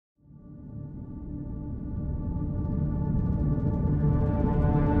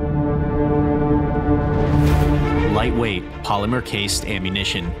polymer-cased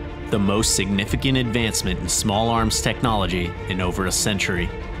ammunition, the most significant advancement in small arms technology in over a century.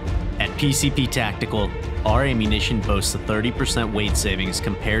 At PCP Tactical, our ammunition boasts a 30% weight savings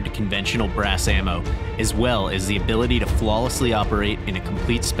compared to conventional brass ammo, as well as the ability to flawlessly operate in a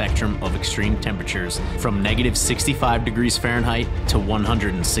complete spectrum of extreme temperatures, from -65 degrees Fahrenheit to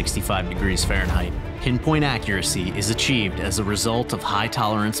 165 degrees Fahrenheit. Pinpoint accuracy is achieved as a result of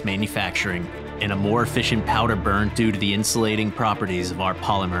high-tolerance manufacturing and a more efficient powder burn due to the insulating properties of our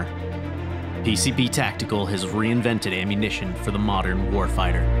polymer. PCP Tactical has reinvented ammunition for the modern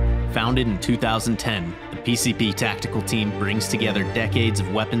warfighter. Founded in 2010, the PCP Tactical team brings together decades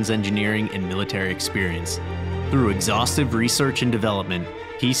of weapons engineering and military experience. Through exhaustive research and development,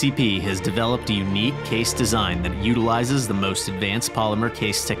 PCP has developed a unique case design that utilizes the most advanced polymer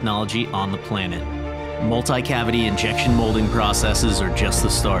case technology on the planet. Multi-cavity injection molding processes are just the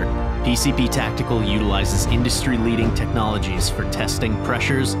start. PCP Tactical utilizes industry-leading technologies for testing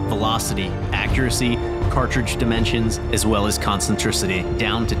pressures, velocity, accuracy, cartridge dimensions, as well as concentricity,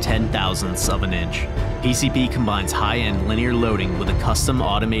 down to 10,000ths of an inch. PCP combines high-end linear loading with a custom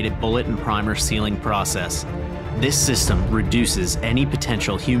automated bullet and primer sealing process. This system reduces any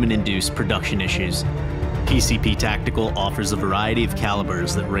potential human-induced production issues. PCP Tactical offers a variety of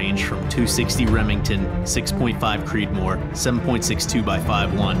calibers that range from .260 Remington, 6.5 Creedmoor, 7.62 x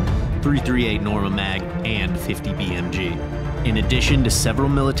 5.1, .338 Norma Mag, and 50 BMG. In addition to several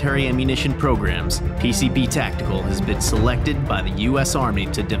military ammunition programs, PCP Tactical has been selected by the U.S. Army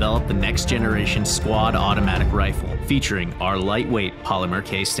to develop the next generation squad automatic rifle, featuring our lightweight polymer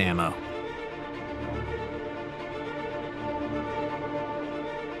cased ammo.